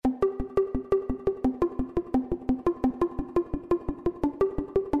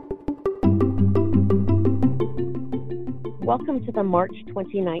Welcome to the March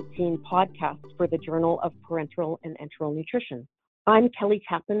 2019 podcast for the Journal of Parenteral and Enteral Nutrition. I'm Kelly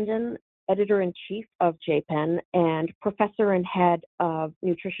Tappenden, Editor-in-Chief of JPEN and Professor and Head of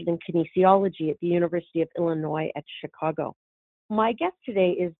Nutrition and Kinesiology at the University of Illinois at Chicago. My guest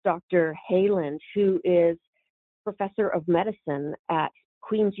today is Dr. Hayland, who is Professor of Medicine at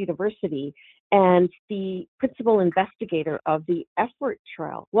Queen's University and the Principal Investigator of the EFFORT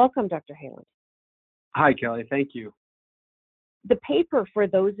trial. Welcome, Dr. Hayland. Hi, Kelly. Thank you. The paper, for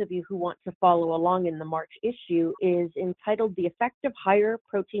those of you who want to follow along in the March issue, is entitled The Effect of Higher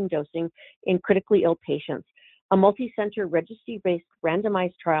Protein Dosing in Critically Ill Patients, a multi-center registry-based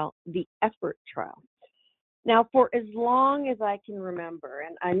randomized trial, the EFFORT trial. Now, for as long as I can remember,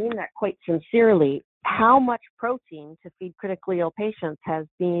 and I mean that quite sincerely, how much protein to feed critically ill patients has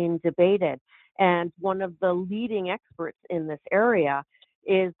been debated. And one of the leading experts in this area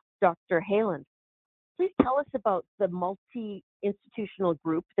is Dr. Hayland. Please tell us about the multi-institutional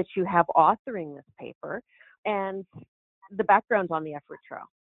group that you have authoring this paper and the background on the EFFORT trial.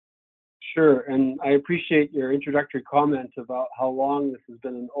 Sure, and I appreciate your introductory comments about how long this has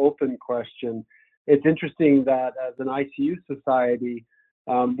been an open question. It's interesting that as an ICU society,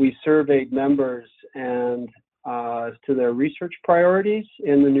 we surveyed members and as to their research priorities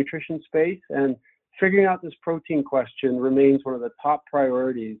in the nutrition space, and figuring out this protein question remains one of the top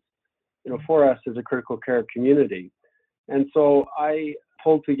priorities for us as a critical care community. And so I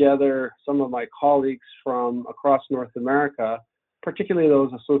pulled together some of my colleagues from across North America, particularly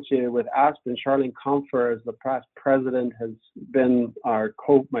those associated with Aspen. Charlene Kampfer, as the past president, has been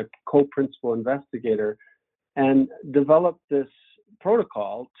my co-principal investigator, and developed this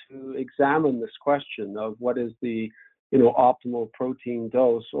protocol to examine this question of what is the optimal protein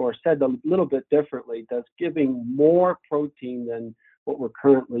dose, or said a little bit differently, does giving more protein than what we're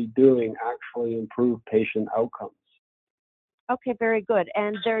currently doing actually improve patient outcomes? Okay, very good.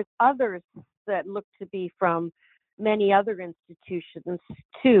 And there's others that look to be from many other institutions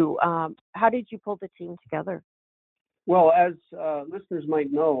too. How did you pull the team together? Well, as listeners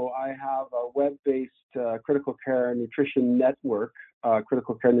might know, I have a web-based critical care nutrition network,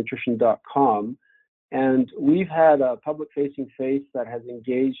 criticalcarenutrition.com, and we've had a public-facing face that has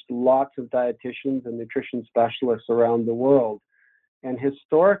engaged lots of dietitians and nutrition specialists around the world, and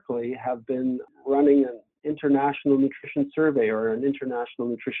historically have been running an international nutrition survey or an international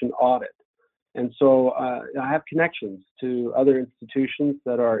nutrition audit. And so I have connections to other institutions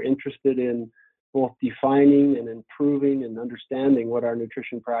that are interested in both defining and improving and understanding what our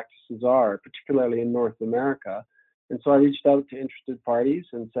nutrition practices are, particularly in North America. And so I reached out to interested parties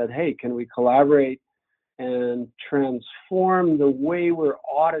and said, hey, can we collaborate and transform the way we're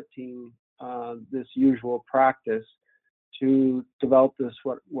auditing this usual practice to develop this,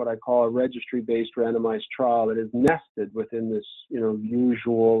 what I call a registry-based randomized trial that is nested within this,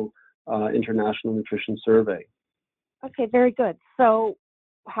 usual international nutrition survey. Okay, very good. So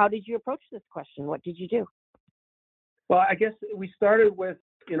how did you approach this question? What did you do? Well, I guess we started with,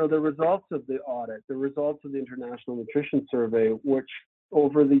 the results of the audit, the results of the International Nutrition Survey, which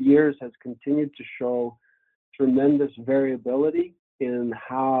over the years has continued to show tremendous variability in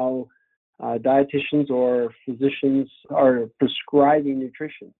how dietitians or physicians are prescribing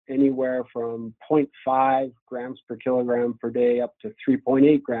nutrition, anywhere from 0.5 grams per kilogram per day up to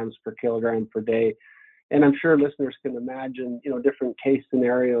 3.8 grams per kilogram per day. And I'm sure listeners can imagine, different case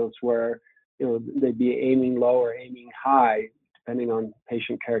scenarios where, they'd be aiming low or aiming high, depending on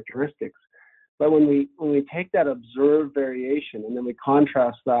patient characteristics. But when we take that observed variation and then we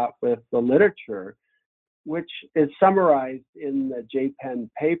contrast that with the literature, which is summarized in the JPEN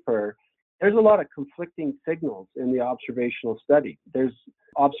paper, there's a lot of conflicting signals in the observational study. There's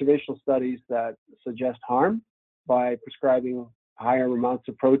observational studies that suggest harm by prescribing higher amounts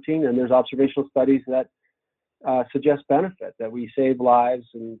of protein, and there's observational studies that suggest benefit, that we save lives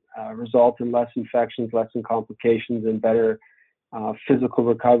and result in less infections, less complications, and better physical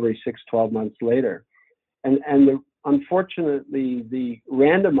recovery 6-12 months later. Unfortunately, the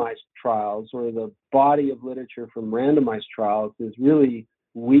randomized trials, or the body of literature from randomized trials, is really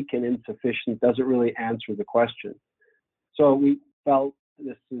weak and insufficient, doesn't really answer the question. So we felt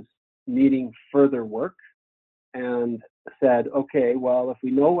this is needing further work and said, okay, well, if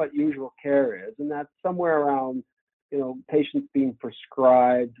we know what usual care is, and that's somewhere around, patients being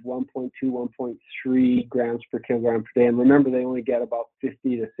prescribed 1.2, 1.3 grams per kilogram per day, and remember, they only get about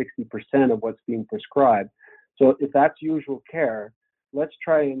 50 to 60% of what's being prescribed. So if that's usual care, let's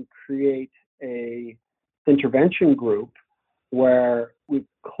try and create a intervention group where we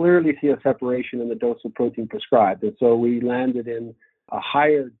clearly see a separation in the dose of protein prescribed. And so we landed in a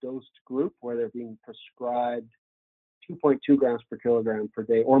higher dosed group where they're being prescribed 2.2 grams per kilogram per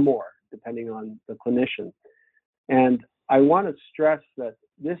day or more, depending on the clinician. And I want to stress that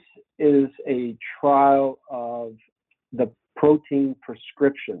this is a trial of the protein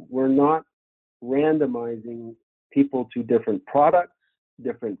prescription. We're not randomizing people to different products,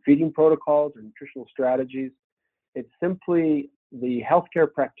 different feeding protocols, or nutritional strategies. It's simply the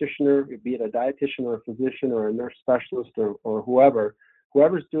healthcare practitioner, be it a dietitian or a physician or a nurse specialist or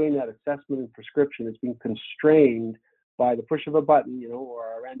whoever's doing that assessment and prescription is being constrained by the push of a button, or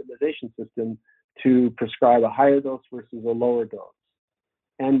our randomization system to prescribe a higher dose versus a lower dose.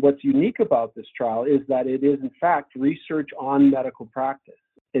 And what's unique about this trial is that it is, in fact, research on medical practice.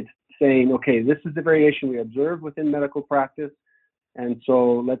 It's saying, okay, this is the variation we observed within medical practice, and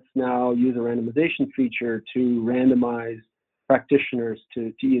so let's now use a randomization feature to randomize practitioners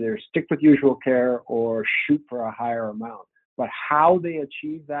to either stick with usual care or shoot for a higher amount. But how they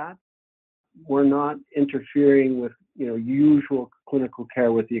achieve that, we're not interfering with usual clinical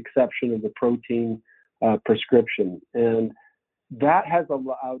care, with the exception of the protein prescription. And that has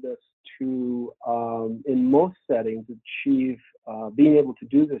allowed us to, in most settings, achieve being able to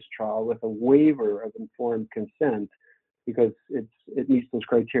do this trial with a waiver of informed consent, because it meets those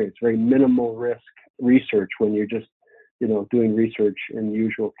criteria. It's very minimal risk research when you're just doing research in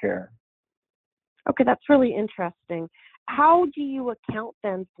usual care. Okay, that's really interesting. How do you account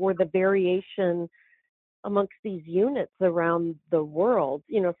then for the variation amongst these units around the world?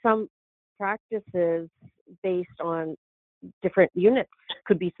 Some practices based on different units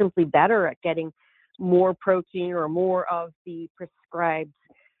could be simply better at getting more protein or more of the prescribed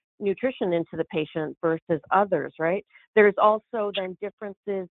nutrition into the patient versus others, right? There's also then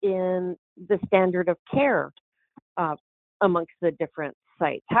differences in the standard of care amongst the different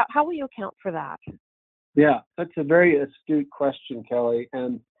sites. How will you account for that? Yeah, that's a very astute question, Kelly,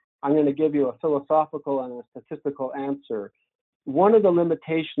 and I'm going to give you a philosophical and a statistical answer. One of the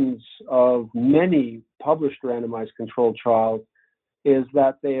limitations of many published randomized controlled trials is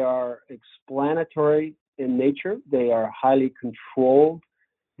that they are explanatory in nature. They are highly controlled.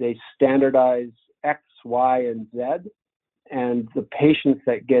 They standardize X, Y, and Z, and the patients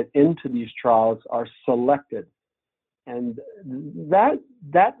that get into these trials are selected. And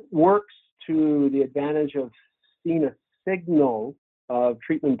that works to the advantage of seeing a signal of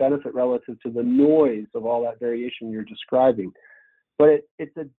treatment benefit relative to the noise of all that variation you're describing. But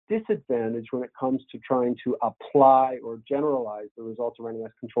it's a disadvantage when it comes to trying to apply or generalize the results of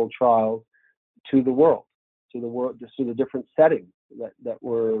randomized controlled trials to the world, just to the different settings that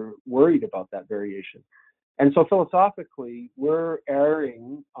we're worried about that variation. And so philosophically, we're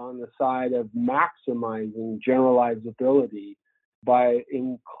erring on the side of maximizing generalizability by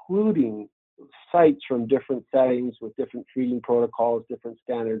including sites from different settings with different feeding protocols, different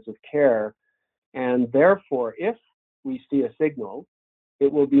standards of care. And therefore, if we see a signal,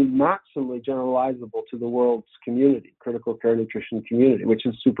 it will be maximally generalizable to the world's community, critical care nutrition community, which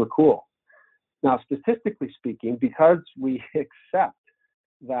is super cool. Now, statistically speaking, because we accept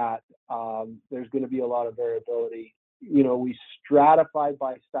that there's going to be a lot of variability, we stratify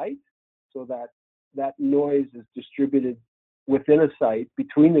by site so that noise is distributed within a site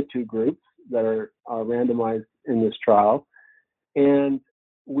between the two groups that are randomized in this trial. And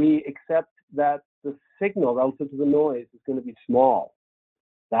we accept that the signal relative to the noise is going to be small.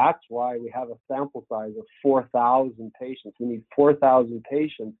 That's why we have a sample size of 4,000 patients. We need 4,000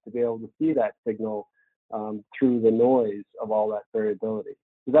 patients to be able to see that signal through the noise of all that variability.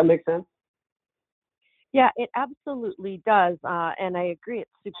 Does that make sense? Yeah, it absolutely does, and I agree.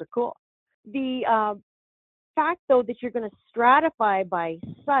 It's super cool. The fact, though, that you're going to stratify by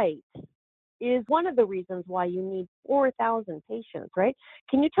site is one of the reasons why you need 4,000 patients, right?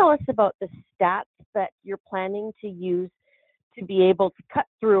 Can you tell us about the stats that you're planning to use to be able to cut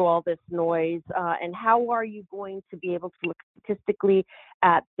through all this noise, and how are you going to be able to look statistically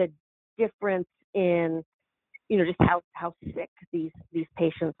at the difference in, just how sick these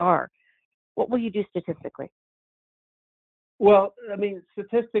patients are? What will you do statistically? Well,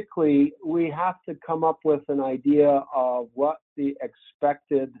 statistically, we have to come up with an idea of what the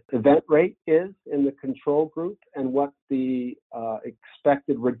expected event rate is in the control group and what the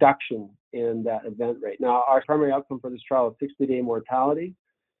expected reduction in that event rate. Now, our primary outcome for this trial is 60-day mortality.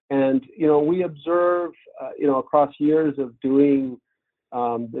 And, we observe, across years of doing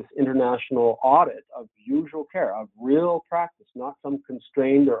this international audit of usual care, of real practice, not some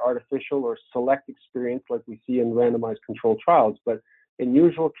constrained or artificial or select experience like we see in randomized controlled trials, but in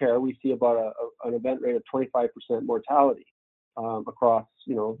usual care, we see about an event rate of 25% mortality across,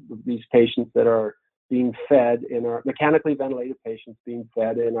 these patients that are being fed in our mechanically ventilated patients being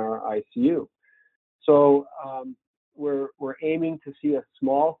fed in our ICU. So we're aiming to see a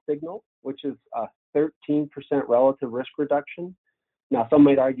small signal, which is a 13% relative risk reduction. Now, some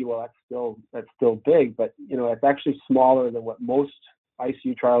might argue, well, that's still big, but it's actually smaller than what most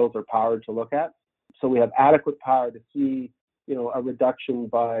ICU trials are powered to look at. So we have adequate power to see, a reduction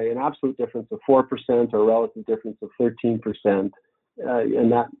by an absolute difference of 4% or a relative difference of 13%,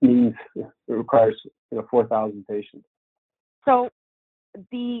 and that means it requires 4,000 patients. So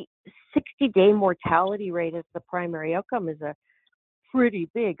the 60-day mortality rate as the primary outcome is a pretty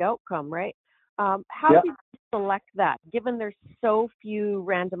big outcome, right? How Yep. did you select that? Given there's so few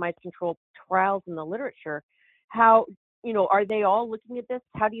randomized controlled trials in the literature, how, are they all looking at this?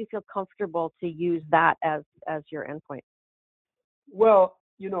 How do you feel comfortable to use that as your endpoint? Well,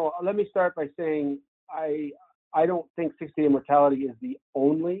 let me start by saying I don't think 60-day mortality is the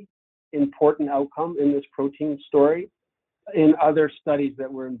only important outcome in this protein story. In other studies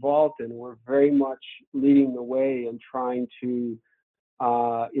that we're involved in, we're very much leading the way in trying to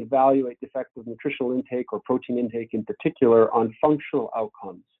evaluate the effect of nutritional intake or protein intake in particular on functional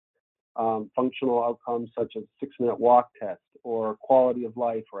outcomes. Functional outcomes such as 6-minute walk test or quality of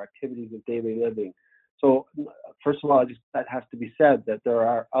life or activities of daily living. So first of all, that has to be said that there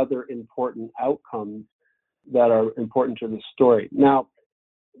are other important outcomes that are important to the story. Now,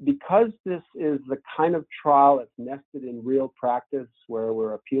 because this is the kind of trial that's nested in real practice, where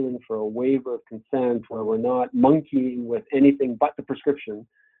we're appealing for a waiver of consent, where we're not monkeying with anything but the prescription,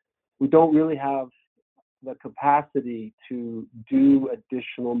 we don't really have the capacity to do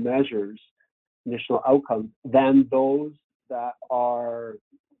additional measures, additional outcomes, than those that are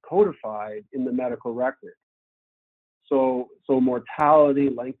codified in the medical record. So mortality,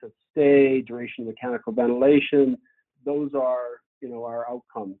 length of stay, duration of mechanical ventilation, those are our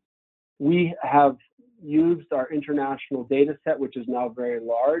outcomes. We have used our international data set, which is now very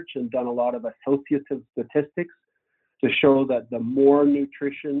large, and done a lot of associative statistics to show that the more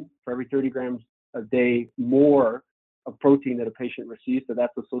nutrition for every 30 grams a day more of protein that a patient receives,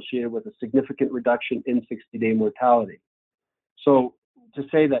 that's associated with a significant reduction in 60-day mortality. So to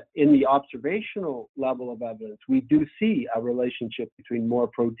say that in the observational level of evidence, we do see a relationship between more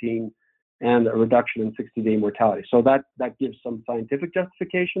protein and a reduction in 60-day mortality. So that gives some scientific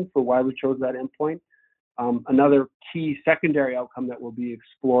justification for why we chose that endpoint. Another key secondary outcome that we'll be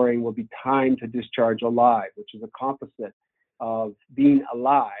exploring will be time to discharge alive, which is a composite of being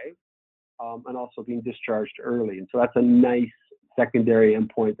alive and also being discharged early. And so that's a nice secondary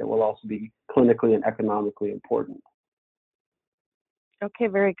endpoint that will also be clinically and economically important. Okay,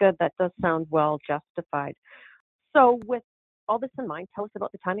 very good. That does sound well justified. So with all this in mind, tell us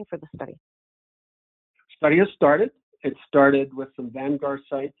about the timing for the study. Study has started. It started with some Vanguard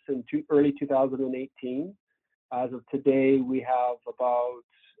sites in early 2018. As of today, we have about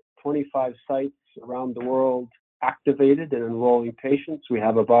 25 sites around the world activated and enrolling patients. We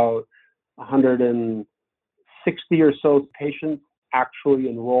have about 160 or so patients actually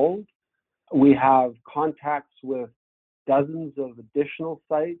enrolled. We have contacts with dozens of additional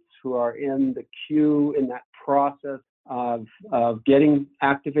sites who are in the queue in that process of getting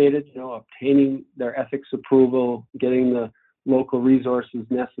activated, obtaining their ethics approval, getting the local resources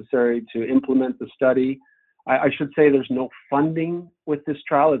necessary to implement the study. I should say there's no funding with this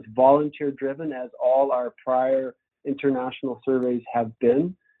trial. It's volunteer driven, as all our prior international surveys have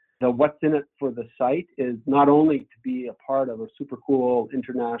been. The what's in it for the site is not only to be a part of a super cool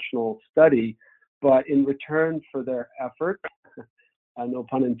international study, but in return for their effort, no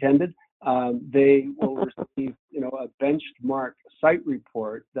pun intended, they will receive, a benchmark site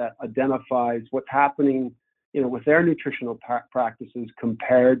report that identifies what's happening, with their nutritional practices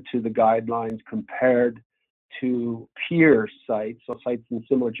compared to the guidelines, compared to peer sites, so sites in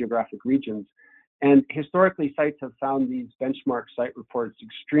similar geographic regions. And historically, sites have found these benchmark site reports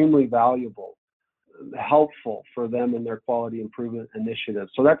extremely valuable, helpful for them in their quality improvement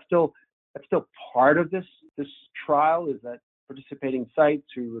initiatives. So that's still part of this trial, is that participating sites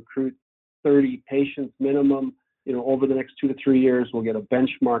who recruit 30 patients minimum, over the next 2 to 3 years, will get a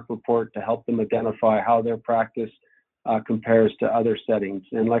benchmark report to help them identify how their practice compares to other settings.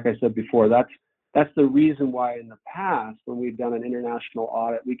 And like I said before, that's the reason why in the past, when we've done an international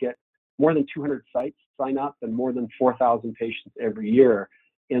audit, we get more than 200 sites sign up and more than 4,000 patients every year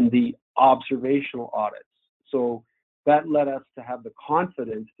in the observational audits. So that led us to have the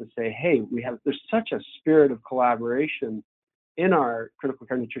confidence to say, hey, there's such a spirit of collaboration in our critical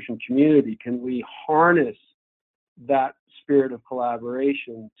care nutrition community. Can we harness that spirit of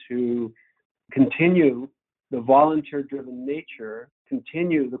collaboration to continue the volunteer-driven nature,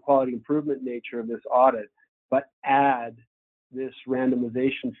 continue the quality improvement nature of this audit, but add this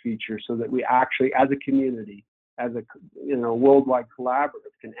randomization feature so that we actually, as a community, as a worldwide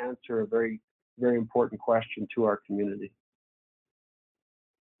collaborative can answer a very, very important question to our community.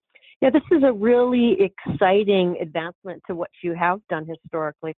 Yeah, this is a really exciting advancement to what you have done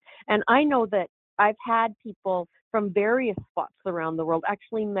historically. And I know that I've had people from various spots around the world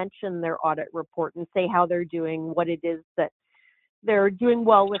actually mention their audit report and say how they're doing, what it is that they're doing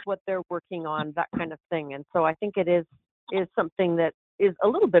well with, what they're working on, that kind of thing. And so I think it is something that is a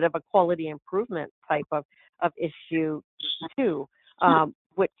little bit of a quality improvement type of issue too,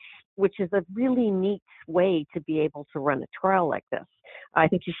 which is a really neat way to be able to run a trial like this. I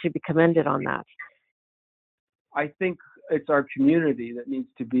think you should be commended on that. I think it's our community that needs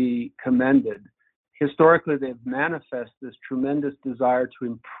to be commended. Historically, they've manifested this tremendous desire to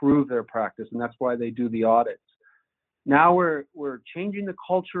improve their practice, and that's why they do the audits. Now we're changing the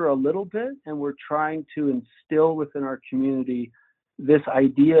culture a little bit, and we're trying to instill within our community this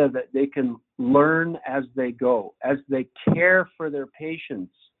idea that they can learn as they go, as they care for their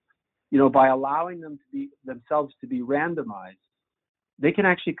patients. By allowing them themselves to be randomized, they can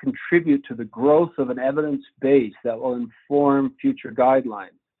actually contribute to the growth of an evidence base that will inform future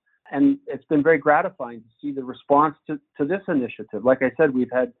guidelines. And it's been very gratifying to see the response to this initiative. Like I said,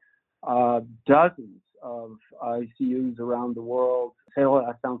 we've had dozens of ICUs around the world say, "Oh,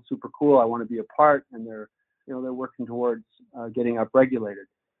 that sounds super cool. I want to be a part," and they're working towards getting upregulated.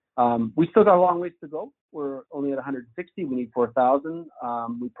 We still got a long ways to go. We're only at 160. We need 4,000.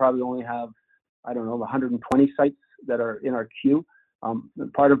 We probably only have, 120 sites that are in our queue.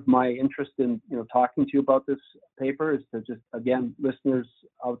 Part of my interest in talking to you about this paper is to just, again, listeners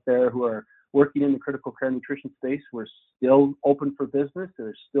out there who are working in the critical care nutrition space, we're still open for business.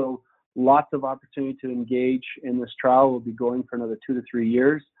 There's still lots of opportunity to engage in this trial. We'll be going for another 2 to 3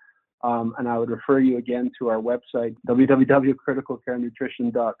 years. And I would refer you again to our website,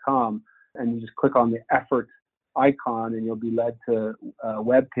 www.criticalcarenutrition.com, and you just click on the effort icon and you'll be led to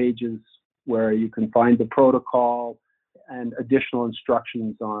web pages where you can find the protocol and additional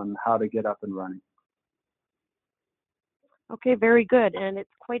instructions on how to get up and running. Okay, very good. And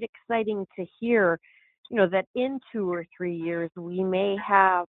it's quite exciting to hear, that in 2 or 3 years, we may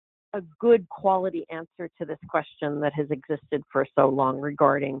have a good quality answer to this question that has existed for so long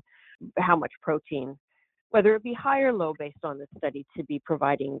regarding how much protein, whether it be high or low based on the study, to be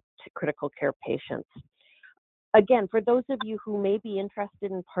providing to critical care patients. Again, for those of you who may be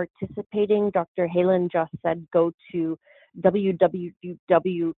interested in participating, Dr. Halen just said go to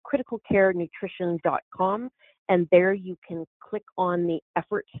www.criticalcarenutrition.com, and there you can click on the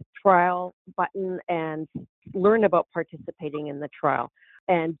effort trial button and learn about participating in the trial.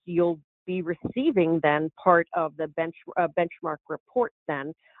 And you'll be receiving then part of the benchmark report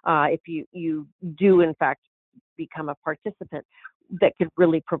then, if you do in fact become a participant, that could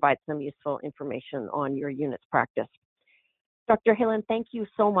really provide some useful information on your unit's practice. Dr. Halen, thank you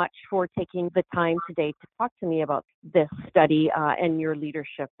so much for taking the time today to talk to me about this study and your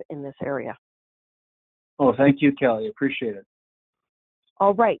leadership in this area. Oh, thank you, Kelly. Appreciate it.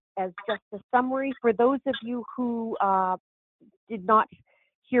 All right. As just a summary, for those of you who did not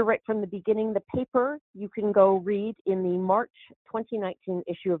hear right from the beginning, the paper you can go read in the March 2019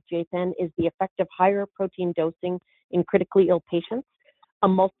 issue of JPEN is The Effect of Higher Protein Dosing in Critically Ill Patients, a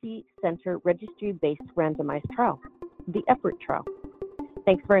multi-center registry-based randomized trial, the EFFORT trial.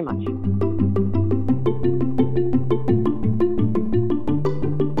 Thanks very much.